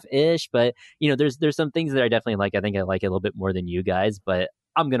 7.5 ish. But, there's some things that I definitely like. I think I like it a little bit more than you guys, but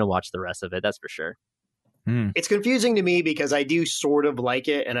I'm going to watch the rest of it. That's for sure. It's confusing to me because I do sort of like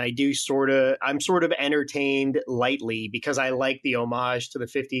it, and I'm sort of entertained lightly because I like the homage to the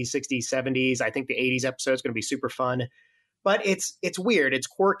 50s, 60s, 70s. I think the 80s episode is going to be super fun, but it's weird. It's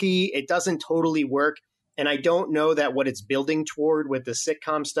quirky. It doesn't totally work. And I don't know that what it's building toward with the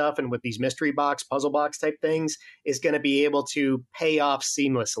sitcom stuff and with these mystery box, puzzle box type things is going to be able to pay off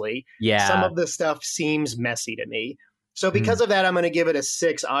seamlessly. Yeah. Some of the stuff seems messy to me. So because of that, I'm going to give it a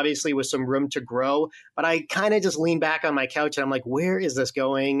 6, obviously with some room to grow. But I kind of just lean back on my couch and I'm like, where is this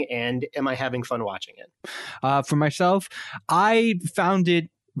going? And am I having fun watching it? For myself, I found it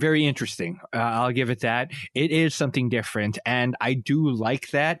very interesting. I'll give it that. It is something different. And I do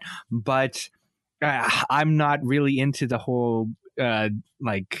like that. But I'm not really into the whole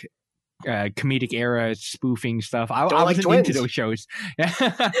comedic era spoofing stuff. I wasn't into those shows.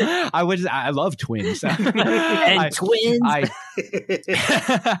 I love Twins. And Twins.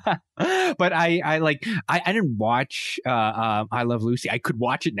 But I didn't watch I Love Lucy. I could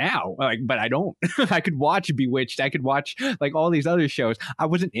watch it now, but I don't. I could watch Bewitched. I could watch like all these other shows. I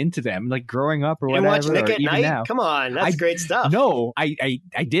wasn't into them like growing up or you whatever. Watch Nick at Night? Now. Come on, that's great stuff. No, I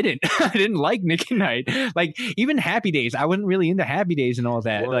didn't. I didn't like Nick at Night. Like even Happy Days. I wasn't really into Happy Days and all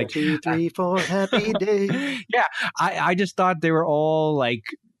that. 1, 2, 3, 4 Happy Days. Yeah, I just thought they were all like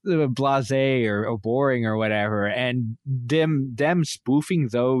blasé or boring or whatever, and them spoofing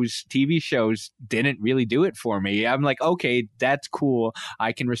those TV shows didn't really do it for me. I'm like, okay, that's cool,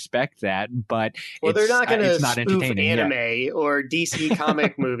 I can respect that, but they're not going to spoof anime or DC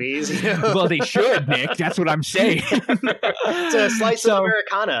comic movies. Well, they should, Nick. That's what I'm saying. It's a slice of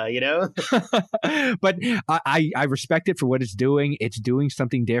Americana, But I respect it for what it's doing. It's doing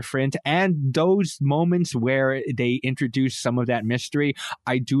something different, and those moments where they introduce some of that mystery,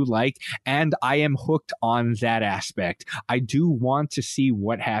 I do like, and I am hooked on that aspect. I do want to see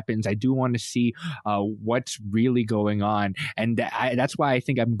what happens. I do want to see what's really going on, and that's why I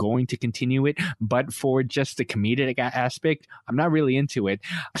think I'm going to continue it. But for just the comedic aspect, I'm not really into it.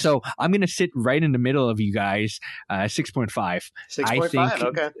 So I'm going to sit right in the middle of you guys, 6.5. 6.5,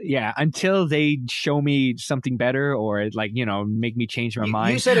 okay. Yeah, until they show me something better or make me change my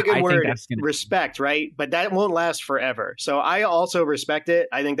mind. You said a good I word, think that's gonna... respect, right? But that won't last forever. So I also respect it.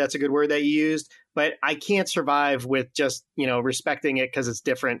 I think that's a good word that you used. But I can't survive with just, respecting it because it's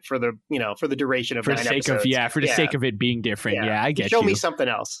different for the duration of 9 episodes. For the sake of it being different. Yeah, I get Show you. me something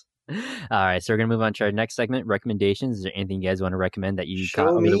else. All right, so we're going to move on to our next segment, recommendations. Is there anything you guys want to recommend that you Show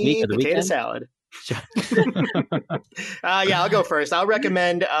got over the week or the potato weekend? salad. I'll go first. I'll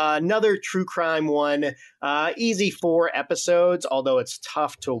recommend another true crime one. Easy 4 episodes, although it's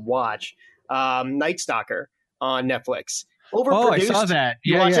tough to watch. Night Stalker on Netflix. Overproduced. Oh, I saw that.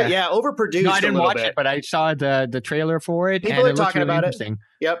 You watched it? Yeah, overproduced. No, I didn't watch bit. it, but I saw the trailer for it. People and are it talking really about interesting. it.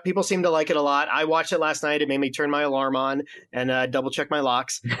 Yep, people seem to like it a lot. I watched it last night. It made me turn my alarm on and double check my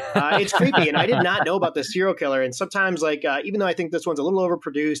locks. It's creepy, and I did not know about the serial killer. And sometimes, even though I think this one's a little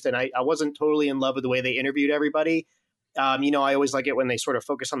overproduced, and I wasn't totally in love with the way they interviewed everybody, I always like it when they sort of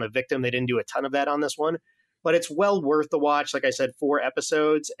focus on the victim. They didn't do a ton of that on this one. But it's well worth the watch. Like I said, 4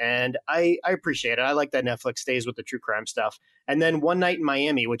 episodes, and I appreciate it. I like that Netflix stays with the true crime stuff. And then One Night in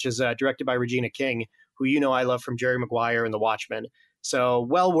Miami, which is directed by Regina King, who I love from Jerry Maguire and The Watchmen. So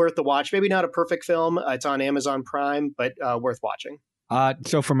well worth the watch. Maybe not a perfect film. It's on Amazon Prime, but worth watching.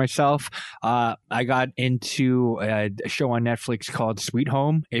 So for myself, I got into a show on Netflix called Sweet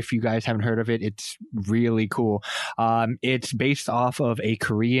Home. If you guys haven't heard of it, it's really cool. It's based off of a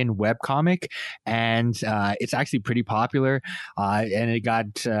Korean webcomic, and it's actually pretty popular. And it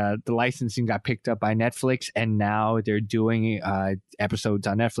got the licensing got picked up by Netflix, and now they're doing episodes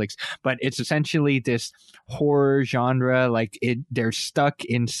on Netflix. But it's essentially this horror genre. They're stuck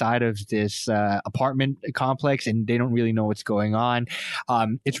inside of this apartment complex, and they don't really know what's going on.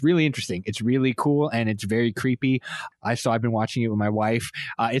 It's really interesting. It's really cool, and it's very creepy. I've been watching it with my wife.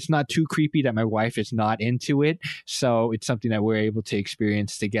 It's not too creepy that my wife is not into it, so it's something that we're able to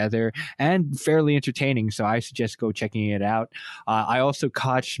experience together, and fairly entertaining. So I suggest go checking it out. I also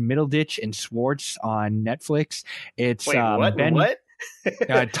caught Middleditch and Schwartz on Netflix. It's what?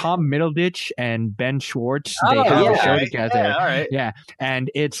 Tom Middleditch and Ben Schwartz. They have a show together. Yeah, all right. Yeah.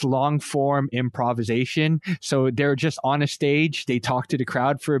 And it's long form improvisation. So they're just on a stage. They talk to the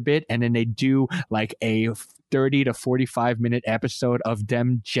crowd for a bit, and then they do a 30 to 45 minute episode of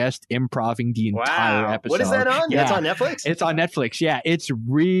them just improving the entire episode. What is that on? Yeah. That's on Netflix? It's on Netflix. Yeah. It's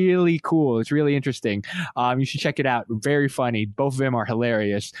really cool. It's really interesting. You should check it out. Very funny. Both of them are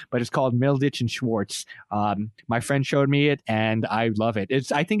hilarious, but it's called Middleditch and Schwartz. My friend showed me it, and I love it.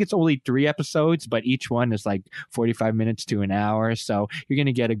 I think it's only 3 episodes, but each one is 45 minutes to an hour. So you're going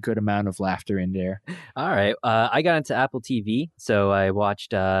to get a good amount of laughter in there. All right. I got into Apple TV, so I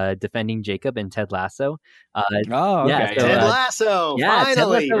watched Defending Jacob and Ted Lasso. Okay. Ted Lasso. Yeah,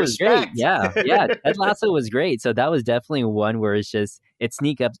 finally. Ted Lasso was great. Yeah. Ted Lasso was great. So that was definitely one where it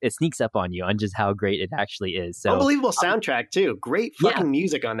sneaks up on you on just how great it actually is. So unbelievable soundtrack too. Great fucking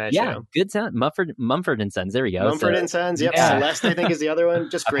music on that show. Good sound. Mumford and Sons. There we go. Mumford and Sons. Yep. Yeah. Celeste, I think, is the other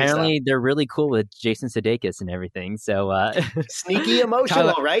one. Just great. Apparently, they're really cool with Jason Sudeikis and everything. So sneaky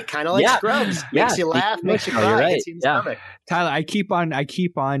emotional, right? Kind of like Scrubs. Makes you laugh, makes you cry. Right. Tyler, I keep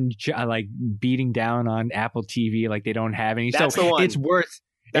on beating down on Apple TV like they don't have any. That's so the one. It's worth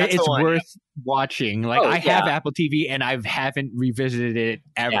watching. I have Apple TV, and I haven't revisited it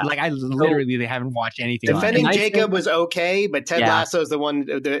ever. Yeah. I literally haven't watched anything. Defending Jacob was okay, but Ted Lasso is the one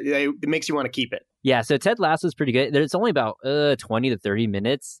that makes you want to keep it. Yeah, so Ted Lasso is pretty good. There's only about 20 to 30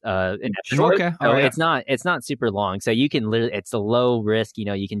 minutes in episode. Okay. So it's not super long. So you can literally, it's a low risk,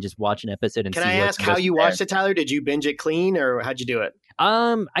 you can just watch an episode and Can I ask how you watched it, Tyler? Did you binge it clean, or how'd you do it?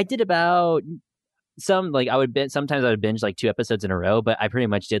 I did about sometimes I would binge 2 episodes in a row, but I pretty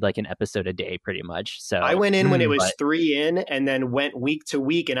much did an episode a day pretty much. So I went in when it was 3 in, and then went week to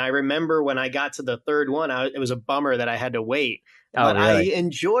week. And I remember when I got to the 3rd one, it was a bummer that I had to wait. But really? I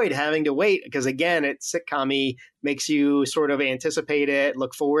enjoyed having to wait because, again, it's sitcom-y, makes you sort of anticipate it,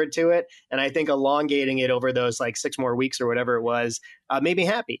 look forward to it. And I think elongating it over those 6 more weeks or whatever it was made me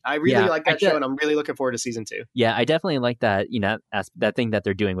happy. I really like that show, and I'm really looking forward to season 2. Yeah, I definitely like that, that thing that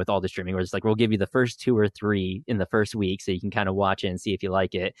they're doing with all the streaming where it's we'll give you the first 2 or 3 in the first week so you can kind of watch it and see if you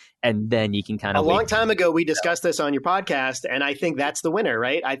like it. And then you can kind of A long time ago, we discussed this on your podcast, and I think that's the winner,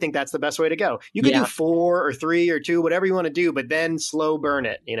 right? I think that's the best way to go. You can do 4 or 3 or 2, whatever you want to do, but then slow burn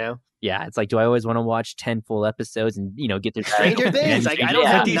it, Yeah, it's like, do I always want to watch 10 full episodes and, get through Stranger Things. I don't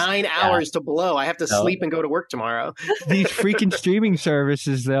have These- 9 hours to blow. I have to No. sleep and go to work tomorrow. These freaking streaming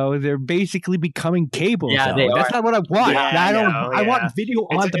services, though, they're basically becoming cable. Yeah, though. they That's are. not what I want. Yeah, I don't. know, I yeah. want video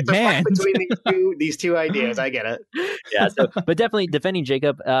on It's a fight demand. between these two ideas. I get it. Yeah, so, but definitely Defending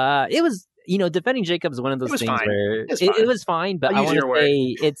Jacob, it was, Defending Jacob is one of those It was things fine. where It's it fine. was fine, but I'll I use want your to word.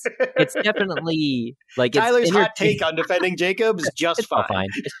 say it's definitely like Tyler's it's hot take on Defending Jacobs, just it's all fine.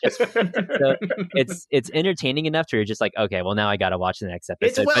 fine. It's just so it's entertaining enough to where you're just like, okay, well now I got to watch the next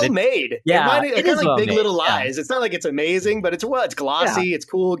episode. It's well But made. yeah, it's it kind is of like well Big made, Little yeah. Lies. It's not like it's amazing, but it's glossy. It's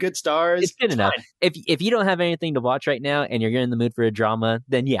cool, good stars. it's good enough. fine. If you don't have anything to watch right now and you're in the mood for a drama,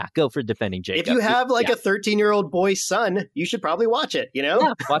 then yeah, go for Defending Jacob. If you have like yeah. a 13-year-old boy's son, you should probably watch it. You know,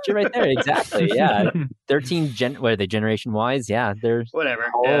 Yeah, watch it right there. Exactly. Yeah. 13 what are they generation wise? Yeah, they're whatever.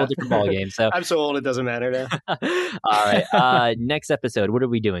 a whole Yeah. different ball game. So I'm so old it doesn't matter now. all right. Next episode. What are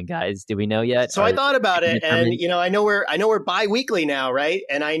we doing, guys? Do we know yet? So I Or- thought about it, and determined? I know we're bi-weekly now, right?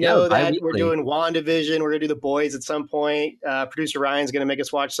 And I know that we're bi-weekly. doing WandaVision. We're gonna do The Boys at some point. Producer Ryan's gonna make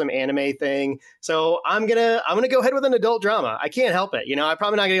us watch some anime thing. So I'm gonna go ahead with an adult drama. I can't help it. I'm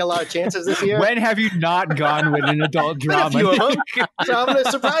probably not gonna get a lot of chances this year. When have you not gone with an adult Been a drama? few of them. So I'm going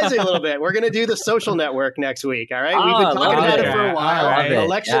to surprise you a little bit. We're going to do The Social Network next week. All right. We've Oh, been talking love about it. it for a while. All right. The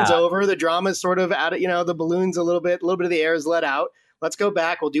election's Yeah. over. The drama's sort of out of, the balloon's a little bit of the air is let out. Let's go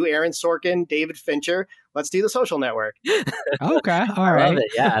back. We'll do Aaron Sorkin, David Fincher. Let's do The Social Network. Okay, all I right. love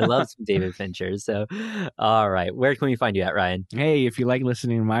it. Yeah, I love some David Fincher. So, all right. Where can we find you at, Ryan? Hey, if you like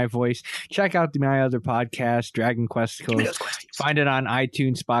listening to my voice, check out my other podcast, Dragon Quest Give me Coast. those questions. Find it on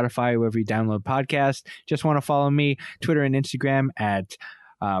iTunes, Spotify, wherever you download podcasts. Just want to follow me, Twitter and Instagram at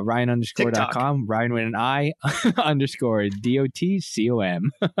Ryan_.com, Ryan with an I _DOTCOM.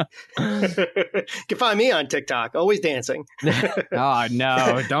 You can find me on TikTok, always dancing. Oh,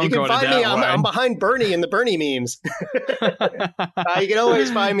 no, don't You can go to find that me. I'm one. behind Bernie in the Bernie memes. You can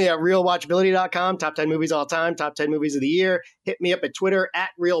always find me at realwatchability.com. Top 10 movies all time, top 10 movies of the year. Hit me up at Twitter at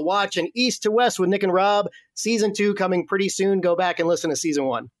RealWatch, and East to West with Nick and Rob. Season 2 coming pretty soon. Go back and listen to Season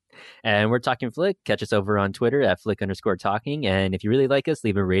 1. And we're Talking Flick. Catch us over on Twitter at Flick_talking. And if you really like us,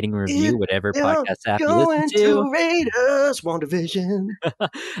 leave a rating and review, whatever podcast app you Going listen to. rate us, WandaVision.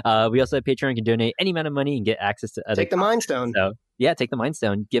 We also have Patreon. You can donate any amount of money and get access to other. Take the Mind Stone. So, yeah, take the Mind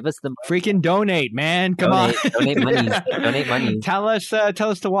Stone. Give us the Freaking donate, man. Come on. donate money. Donate money. Tell us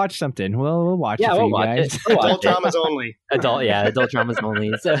to watch something. We'll watch it Yeah, for we'll you watch guys. it. We'll watch Adult it. dramas only. Adult dramas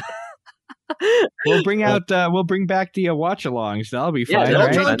only. So, We'll bring out. We'll bring back the watch-alongs. That'll be Yeah, fun, Adult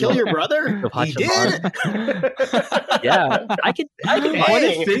right? drama right? kill your brother? Watch He along. did. yeah, I could What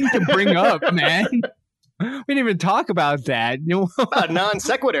a Dang. thing to bring up, man. We didn't even talk about that. A non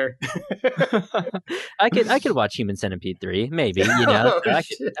sequitur. I could watch Human Centipede 3, maybe. I think I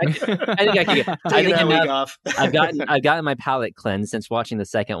could get. I Taking think that week enough, off. I've gotten my palate cleansed since watching the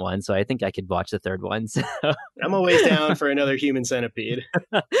second one, so I think I could watch the third one. So. I'm always down for another Human Centipede.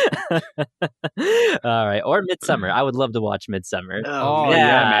 All right, or Midsummer. I would love to watch Midsummer. Oh, yeah,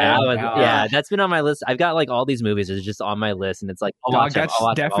 yeah, man. I would- Oh. yeah, that's been on my list. I've got like all these movies are just on my list, and it's like I'll Dog, watch them, that's I'll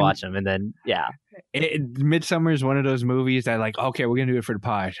watch them, I'll definitely- watch them, and then yeah, Midsummer is one of those movies that, like, okay, we're gonna do it for the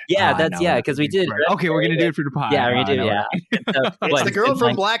pod. yeah, Ah, that's no, yeah, because we did. Okay, we're gonna do it for the pod. Yeah, we're Ah, gonna do no. yeah. So, It's what, the girl it's from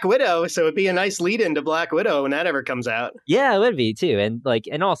like- Black Widow, so it'd be a nice lead into Black Widow when that ever comes out. Yeah, it would be too,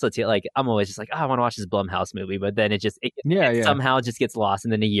 and also too, like I'm always just like, oh, I want to watch this Blumhouse movie, but then it Yeah. somehow just gets lost,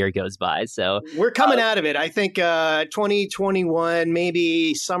 and then a year goes by. So We're coming out of it. I think 2021,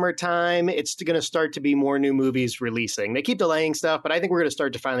 maybe summertime, it's going to start to be more new movies releasing. They keep delaying stuff, but I think we're going to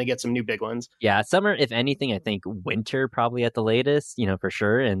start to finally get some new big ones. yeah, summer, if anything, I think winter probably at the latest, for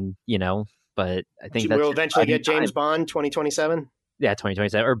sure, and but I think that's We'll eventually just get James Bond 2027. yeah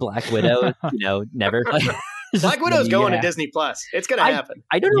 2027 or Black Widow, never. It's Black just Widow's maybe- going yeah. to Disney Plus. It's going to happen.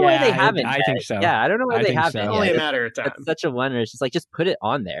 I don't know why they Yeah, haven't. I yet. think so. Yeah, I don't know why I they think haven't. so. yet. Only a It's- matter of time. It's such a wonder. It's just like, just put it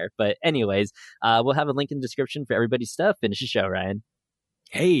on there. But anyways, we'll have a link in the description for everybody's stuff. Finish the show, Ryan.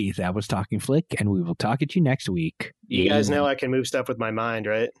 Hey, that was Talking Flick, and we will talk at you next week. You guys know I can move stuff with my mind,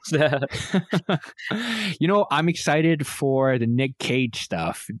 right? I'm excited for the Nick Cage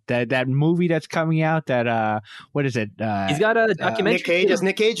stuff. That movie that's coming out. That what is it? He's got a documentary. Nick Cage too. is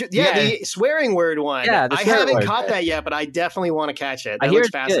Nick Cage. Yeah, Yeah. the swearing word one. Yeah, the I swearing haven't word. caught that yet, but I definitely want to catch it. I That hear looks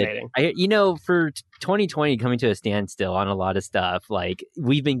it's fascinating. good. For 2020 coming to a standstill on a lot of stuff, like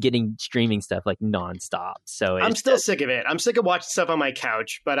we've been getting streaming stuff like nonstop. So I'm it's still sick of it. I'm sick of watching stuff on my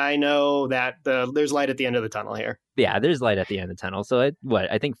couch, but I know that there's light at the end of the tunnel here. Yeah, there's light at the end of the tunnel. So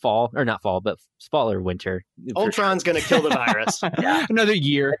I think fall or winter. Ultron's going to kill the virus. Yeah. Another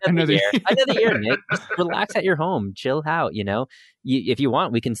year. Another year, Nick. Just relax at your home, chill out. If you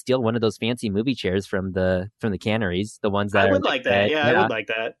want, we can steal one of those fancy movie chairs from the canneries, the ones that I would like that. Yeah, I would like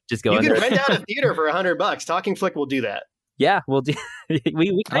that. Just go. You in can there. rent out a theater for $100. Talking Flick will do that. Yeah, we'll do.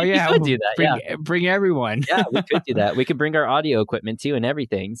 we could do that. Bring everyone. Yeah, we could do that. We could bring our audio equipment too and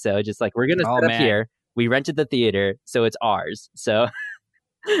everything. So just like we're gonna set up here. We rented the theater, so it's ours. So,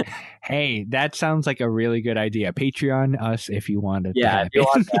 hey, that sounds like a really good idea. Patreon us if you want it. Yeah, if you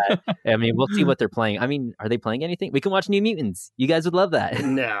want that. I mean, we'll see what they're playing. I mean, are they playing anything? We can watch New Mutants. You guys would love that.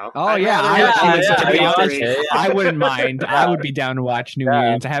 No. Oh, yeah. I wouldn't mind. I would be down to watch New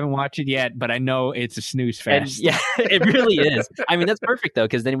Mutants. I haven't watched it yet, but I know it's a snooze fest. Yeah, it really is. I mean, that's perfect, though,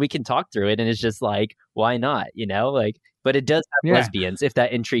 because then we can talk through it, and it's just like, why not? But it does have lesbians, if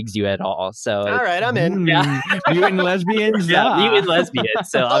that intrigues you at all. So, all right, I'm in. Yeah. Mutant lesbians? Yeah, mutant lesbians.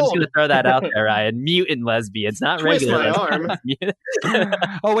 So I'm just going to throw that out there, Ryan. Mutant lesbians, not Twist regular my arm.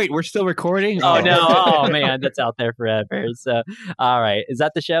 Oh, wait, we're still recording? Oh, no. Oh, man, that's out there forever. So, all right. Is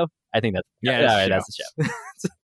that the show? I think that's all right, that's the show.